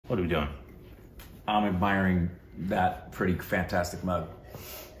What are we doing? I'm admiring that pretty fantastic mug.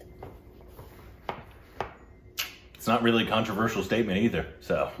 It's not really a controversial statement either,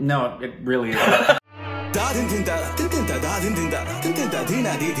 so. No, it really is.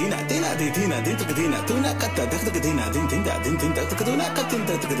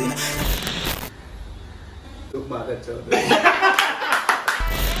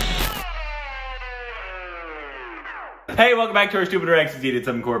 Hey, welcome back to our Stupid or Executed.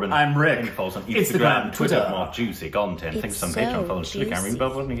 It's Corbin. I'm Rick. And follow us on Instagram, Instagram, Twitter, Twitter. more juicy content. Thanks It's on so Patreon, follow us, juicy. ring the bell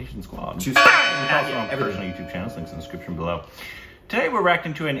notification squad. Juicy. Also on personal YouTube channels, links in the description below. Today we're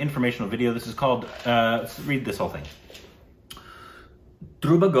reacting to an informational video. This is called, let's read this whole thing.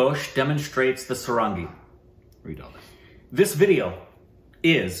 Dhruba Ghosh demonstrates the sarangi. Read all this. This video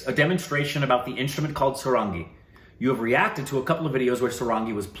is a demonstration about the instrument called sarangi. You have reacted to a couple of videos where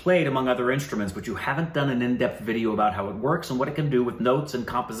sarangi was played among other instruments, but you haven't done an in-depth video about how it works and what it can do with notes and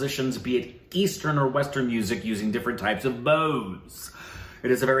compositions, be it Eastern or Western music using different types of bows.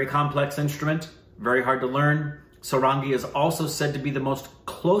 It is a very complex instrument, very hard to learn. Sarangi is also said to be the most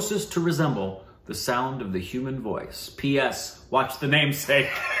closest to resemble the sound of the human voice. P.S. Watch The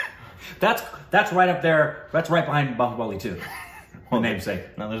Namesake. That's right up there. That's right behind Bahubali 2. The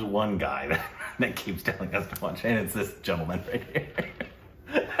Namesake. Now there's one guy that keeps telling us to watch, and it's this gentleman right here.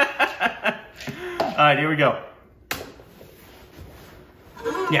 All right, here we go.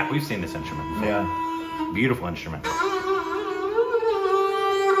 Yeah, we've seen this instrument before. Yeah. Beautiful instrument.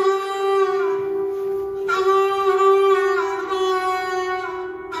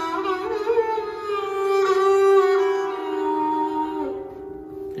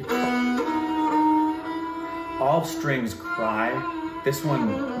 All strings cry. This one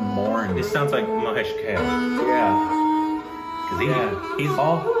mourns. This sounds like Mahesh Kale. Yeah. Because he's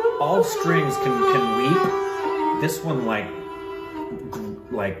All strings can weep. This one like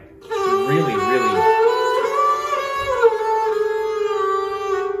really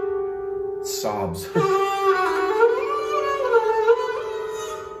sobs.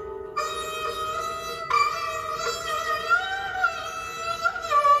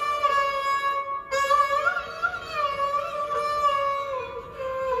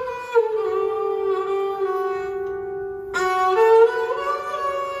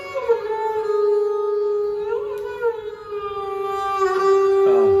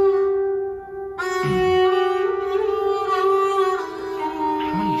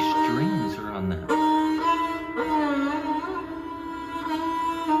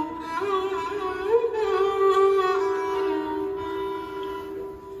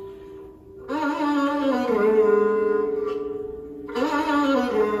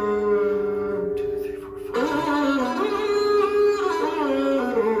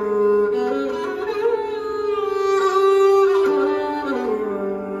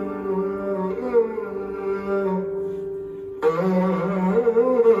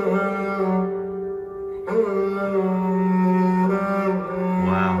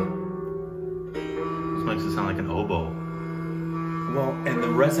 Well, and the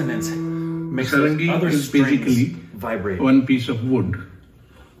resonance makes Sarangi other is strings basically vibrate. one piece of wood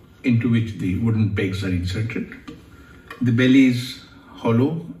into which the wooden pegs are inserted. The belly is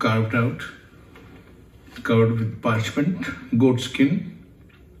hollow, carved out, covered with parchment, goat skin.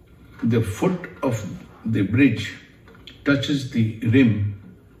 The foot of the bridge touches the rim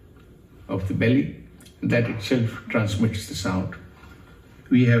of the belly. That itself transmits the sound.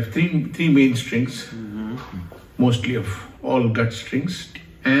 We have three main strings, mostly of all gut strings,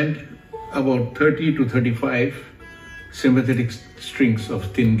 and about 30 to 35 sympathetic strings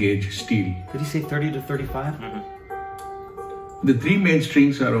of thin gauge steel. Did he say 30 to 35? The three main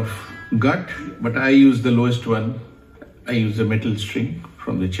strings are of gut, but I use the lowest one. I use the metal string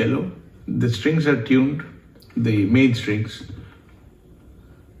from the cello. The strings are tuned, the main strings,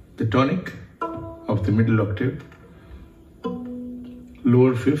 the tonic of the middle octave,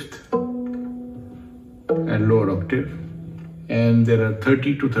 lower fifth and lower octave, and there are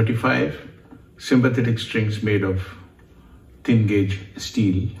 30 to 35 sympathetic strings made of thin gauge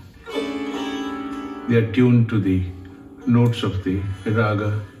steel. They are tuned to the notes of the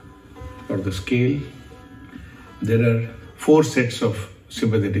raga or the scale. There are 4 sets of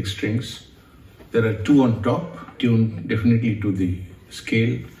sympathetic strings. There are 2 on top, tuned definitely to the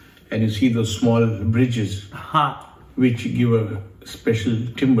scale, and you see those small bridges which give a special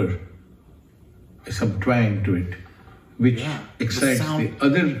timbre, some twang to it, which excites the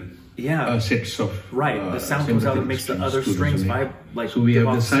other sets of the sound comes out and makes the other strings vibe like. So we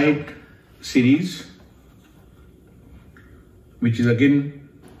have the side series, which is again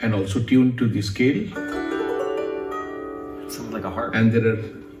and also tuned to the scale. It sounds like a harp. And there are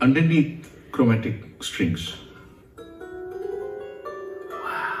underneath chromatic strings.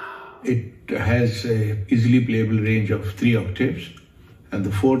 It has a easily playable range of 3 octaves, and the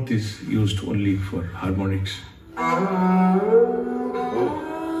 4th is used only for harmonics. Oh,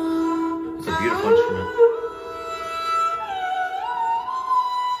 it's a beautiful instrument.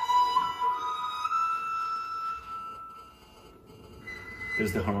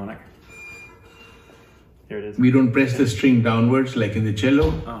 There's the harmonic. Here it is. We don't press the string downwards like in the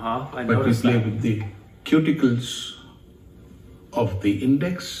cello, I but we noticed play that. with the cuticles of the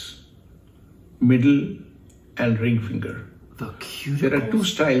index, middle, and ring finger. The cuticles. There are 2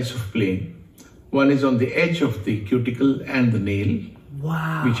 styles of playing. One is on the edge of the cuticle and the nail,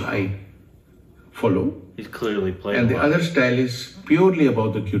 Wow. which I follow. He's clearly played And a the lot. other style is purely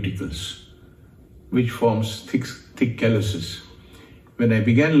above the cuticles, which forms thick calluses. When I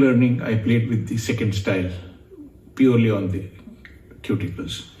began learning, I played with the second style, purely on the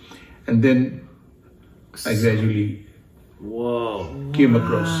cuticles. And then I gradually came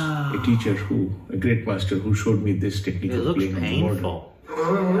across a teacher a great master who showed me this technique It of looks playing on the board.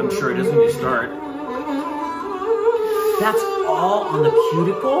 painful. I'm sure it is when you start. That's all on the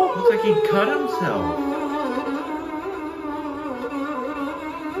cuticle? Looks like he cut himself.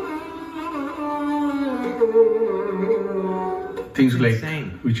 Things like,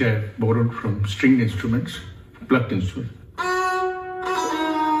 insane. which I borrowed from stringed instruments, plucked instruments.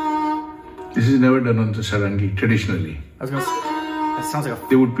 This is never done on the sarangi traditionally. I was gonna say, that sounds like a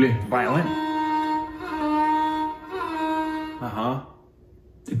They would play violin.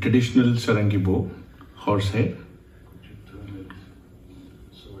 the traditional sarangi bow, horsehead.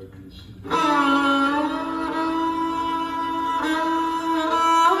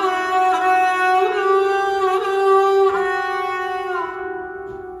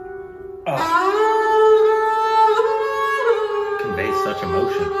 Conveys such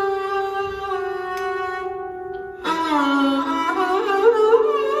emotion.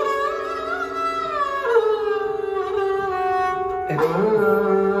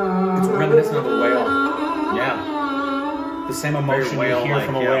 It's reminiscent of a whale. Yeah. The same emotion you whale-like, hear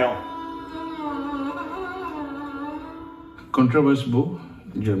from a yeah. whale. Contrabass bow,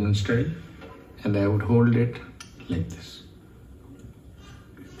 German style, and I would hold it like this.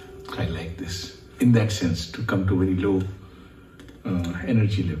 I like this, in that sense, to come to very low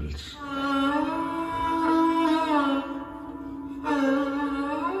energy levels.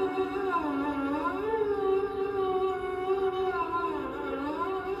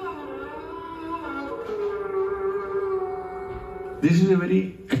 This is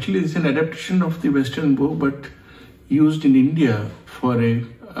actually it's an adaptation of the Western bow, but used in India for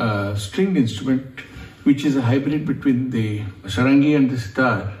a stringed instrument, which is a hybrid between the sarangi and the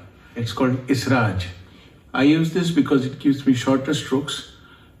sitar. It's called Israj. I use this because it gives me shorter strokes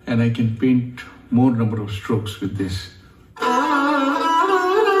and I can paint more number of strokes with this.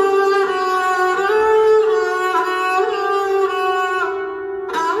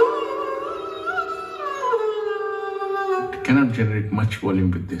 It cannot generate much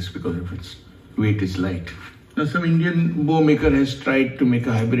volume with this because of its weight is light. Now, some Indian bow maker has tried to make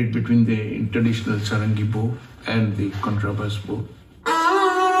a hybrid between the traditional sarangi bow and the contrabass bow. A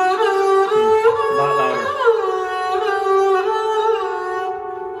lot louder.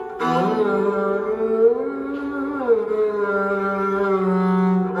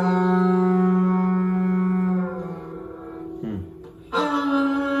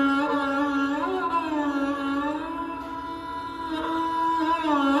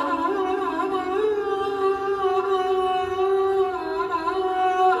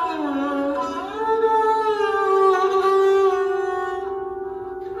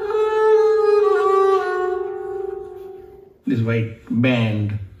 This white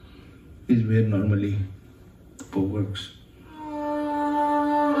band is where normally the bow works.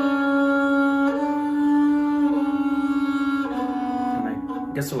 And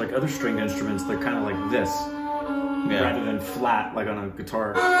I guess they're like other stringed instruments, they're kind of like this, rather than flat like on a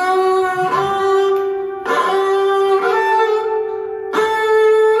guitar.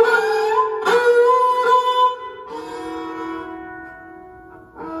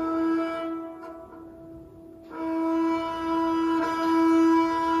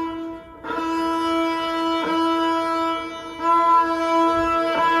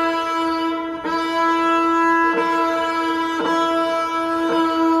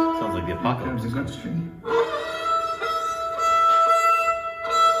 Sounds like the apocalypse. There's a gut string.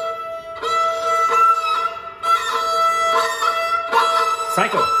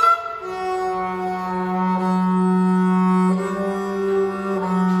 Psycho.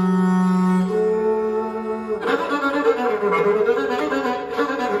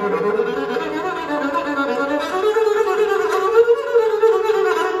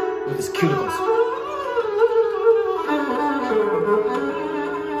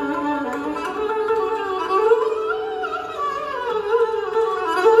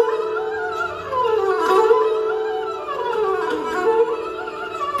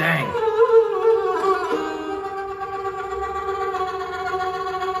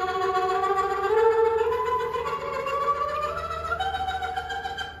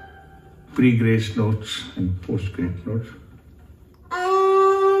 pre-grace notes and post-grace notes.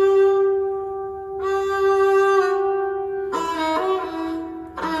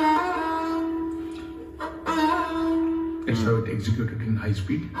 That's how it executed in high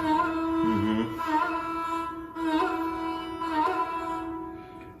speed.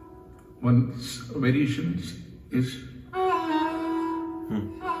 One variation is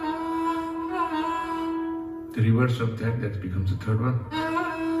the reverse of that, that becomes the third one.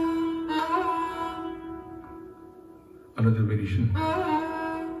 Another variation.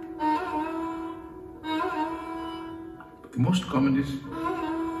 The most common is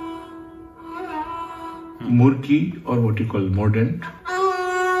Murki, or what you call mordant.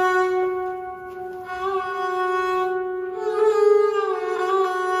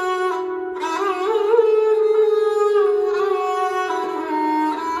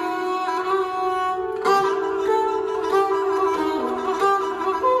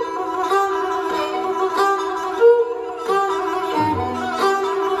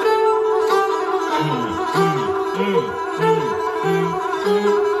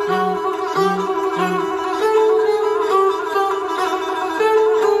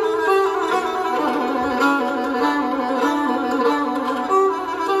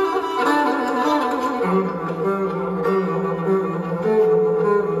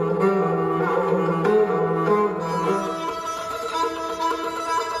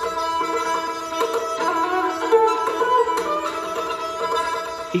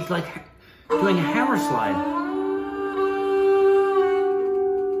 He's like doing a hammer slide.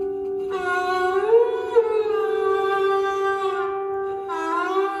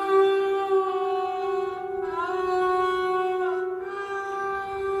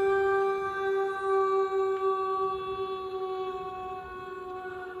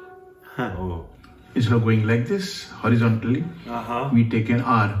 Oh. Instead of going like this horizontally, we take an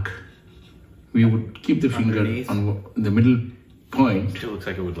arc. We would keep the finger on the middle point. Still looks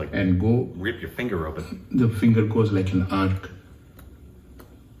like it would like and go rip your finger open. The finger goes like an arc.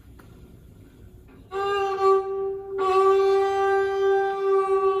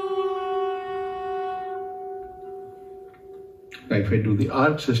 Now if I do the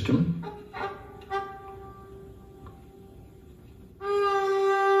arc system,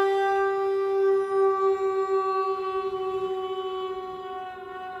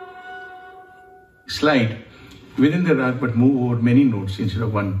 slide within the arc, but move over many notes instead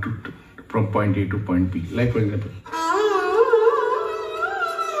of one to from point A to point B. Like for example,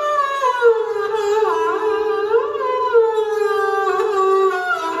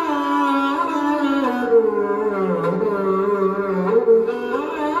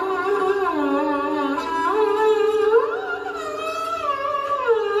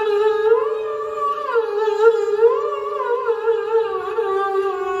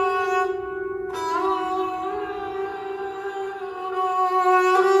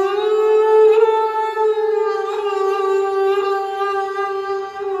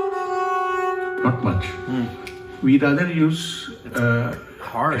 not much. We rather use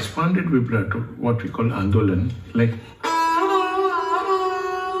expanded vibrato, what we call andolan, like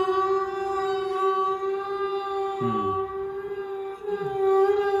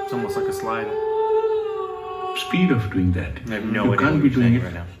It's almost like a slide. speed of doing that. I have no you idea can't what be you're doing saying it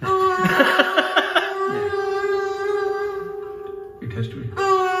right now. It has to be.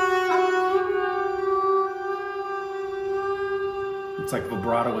 It's like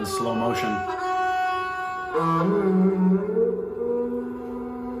vibrato in slow motion.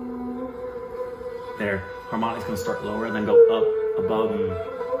 There, harmonic's gonna start lower and then go up, above.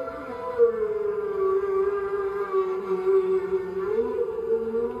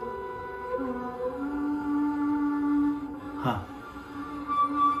 Huh.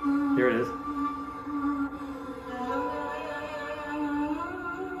 Here it is.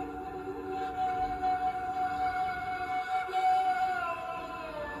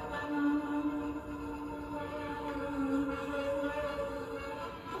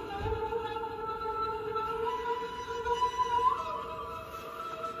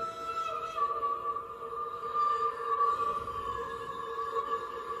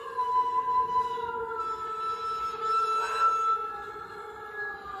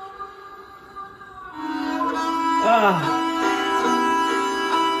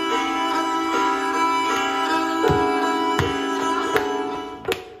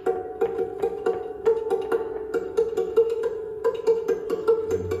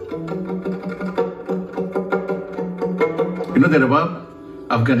 You know the Rabab,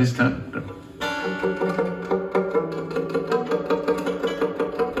 Afghanistan.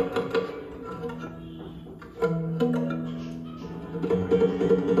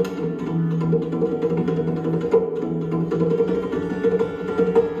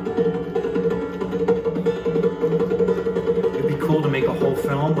 Cool to make a whole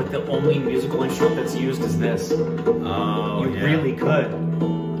film with the only musical instrument that's used is this. Oh, you really could.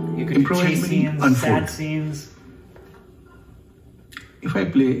 You could do chase scenes, sad scenes. If I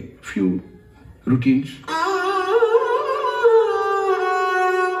play few routines,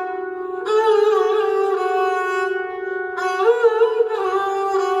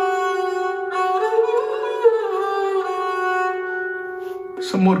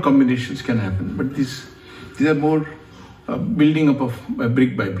 some more combinations can happen, but these are more building up of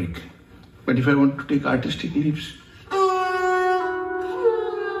brick by brick. But if I want to take artistic leaps,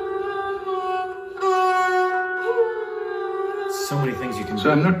 so many things you can do.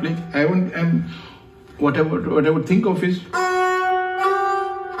 So I'm not playing. What I would think of is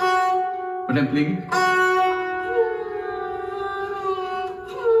what I'm playing.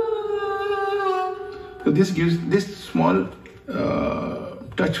 So this small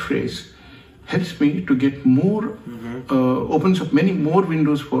touch phrase helps me to get more, opens up many more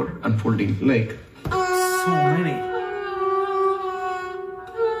windows for unfolding. Like so many.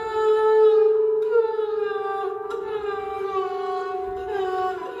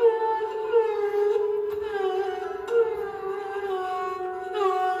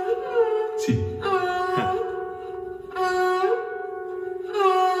 See.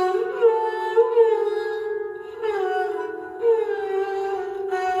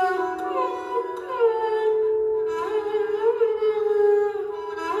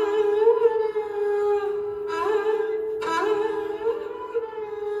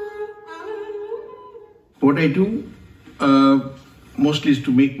 What I do mostly is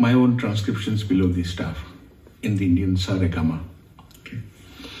to make my own transcriptions below the stuff in the Indian Saregama. Okay.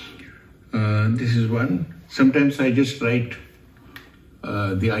 This is one. Sometimes I just write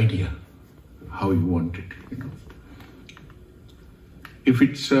the idea, how you want it. You know. If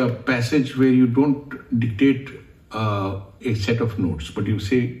it's a passage where you don't dictate a set of notes, but you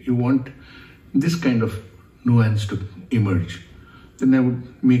say you want this kind of nuance to emerge, then I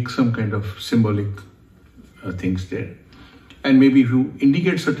would make some kind of symbolic things there. And maybe if you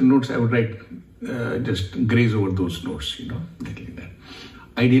indicate certain notes, I would write, just graze over those notes, you know, like that.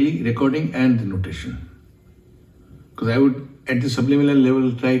 Ideally, recording and the notation. Because I would, at the subliminal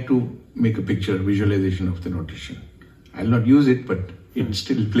level, try to make a picture, visualization of the notation. I'll not use it, but it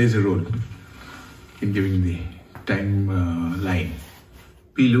still plays a role in giving the time line.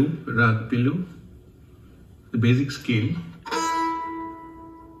 Pilu, Rag Pilu, the basic scale.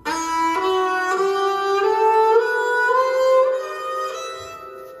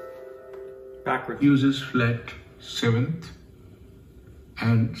 Backward. Uses flat 7th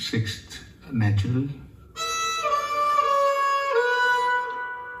and 6th natural.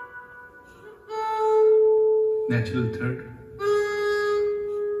 Natural 3rd.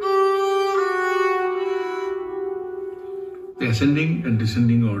 The ascending and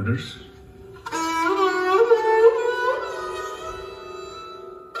descending orders.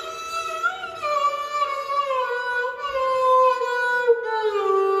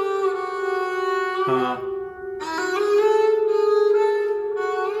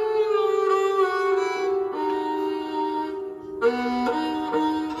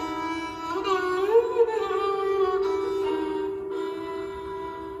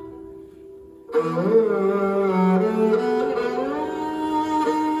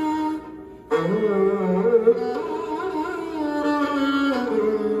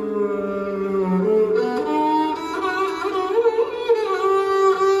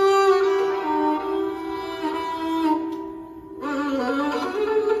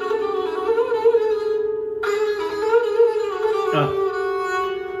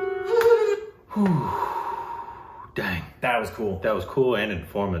 Dang. That was cool. That was cool and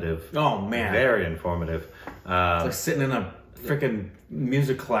informative. Oh, man. Very informative. It's like sitting in a freaking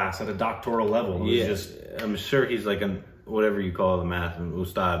music class at a doctoral level. Yeah, just, I'm sure he's like an, whatever you call the math,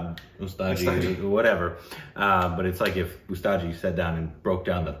 Ustaji, whatever. But it's like if Ustaji sat down and broke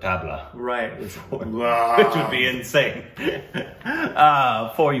down the tabla. right. Which would be insane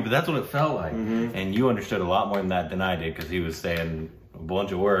for you, but that's what it felt like. And you understood a lot more than I did, because he was saying a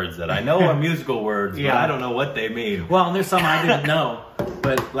bunch of words that I know are musical words, but I don't know what they mean. Well, and there's some I didn't know,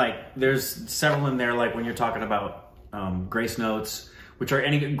 but like there's several in there, like when you're talking about grace notes, which are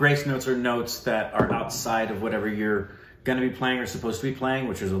any grace notes or notes that are outside of whatever you're going to be playing or supposed to be playing,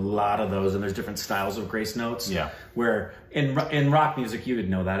 which there's a lot of those, and there's different styles of grace notes. Yeah. Where in rock music, you would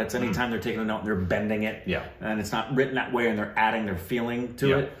know that. It's anytime they're taking a note and they're bending it. Yeah. And it's not written that way and they're adding their feeling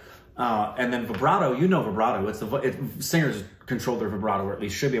to it. And then vibrato, you know vibrato. It's singers control their vibrato, or at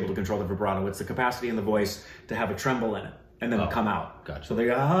least should be able to control their vibrato. It's the capacity in the voice to have a tremble in it and then come out. Gotcha. So they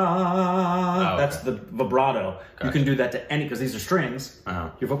go, that's the vibrato. Gotcha. You can do that to any, because these are strings.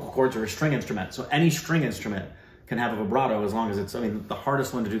 Your vocal cords are a string instrument. So any string instrument can have a vibrato as long as it's, I mean, the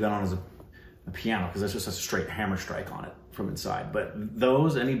hardest one to do that on is a piano, because that's just a straight hammer strike on it from inside. But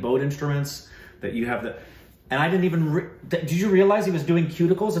those, any bowed instruments that you have, and I didn't even, did you realize he was doing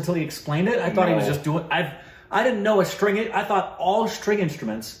cuticles until he explained it? I thought he was just doing, I didn't know I thought all string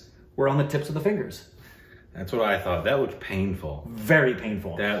instruments were on the tips of the fingers. That's what I thought. That looks painful. Very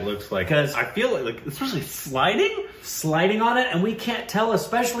painful. That looks like, because I feel like, especially sliding on it, and we can't tell,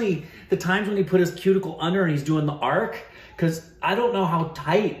 especially the times when he put his cuticle under and he's doing the arc, because I don't know how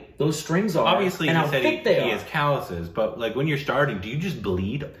tight those strings are. Obviously, and he how said thick they he are. has calluses, but like when you're starting, do you just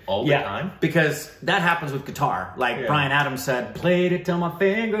bleed all the time? Because that happens with guitar. Like Bryan Adams said, played it till my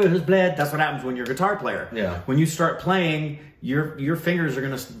fingers bled. That's what happens when you're a guitar player. Yeah. When you start playing, your fingers are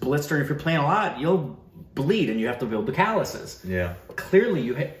going to blister. If you're playing a lot, you'll bleed and you have to build the calluses. Yeah. Clearly,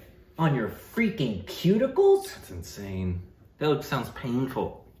 you hit on your freaking cuticles. That's insane. That sounds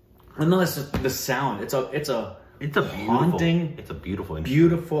painful. And no, it's just the sound. It's a haunting, it's a beautiful instrument.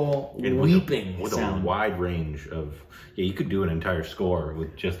 Beautiful weeping with sound. A wide range of, you could do an entire score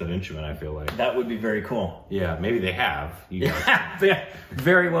with just that instrument, I feel like. That would be very cool. Yeah, maybe they have. You guys. They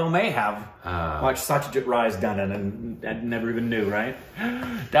very well may have. Watch Satyajit Rai's done it, and I never even knew, right?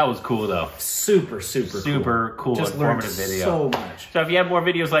 That was cool, though. Super cool. Just informative video. So much. So if you have more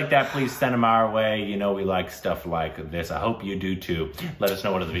videos like that, please send them our way. You know we like stuff like this. I hope you do, too. Let us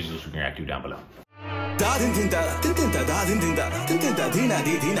know what other videos we can react to down below.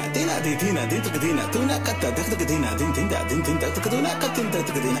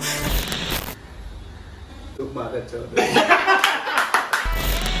 KUMAR